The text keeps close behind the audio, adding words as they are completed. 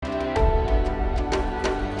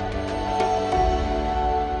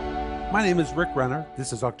My name is Rick Renner.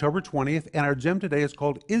 This is October 20th, and our gem today is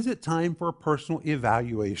called, Is It Time for a Personal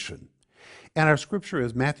Evaluation? And our scripture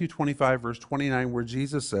is Matthew 25, verse 29, where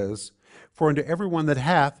Jesus says, For unto everyone that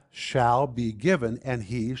hath shall be given, and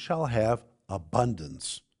he shall have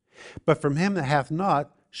abundance. But from him that hath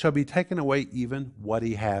not shall be taken away even what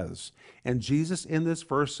he has. And Jesus in this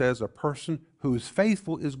verse says a person who is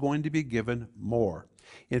faithful is going to be given more.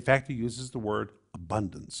 In fact, he uses the word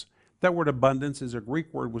abundance. That word abundance is a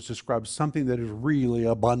Greek word which describes something that is really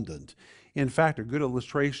abundant. In fact, a good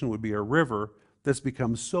illustration would be a river that's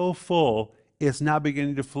become so full it's now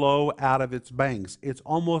beginning to flow out of its banks. It's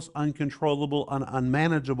almost uncontrollable and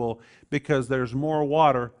unmanageable because there's more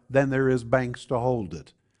water than there is banks to hold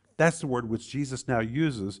it. That's the word which Jesus now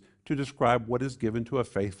uses to describe what is given to a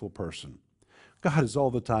faithful person. God is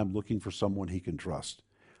all the time looking for someone he can trust.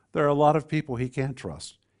 There are a lot of people he can't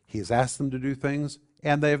trust. He has asked them to do things,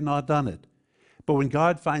 and they have not done it. But when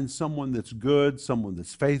God finds someone that's good, someone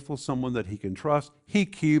that's faithful, someone that he can trust, he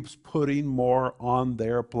keeps putting more on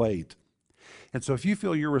their plate. And so if you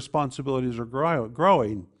feel your responsibilities are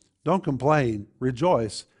growing, don't complain,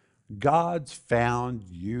 rejoice. God's found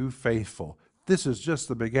you faithful. This is just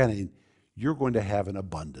the beginning. You're going to have an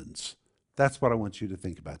abundance. That's what I want you to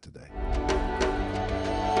think about today.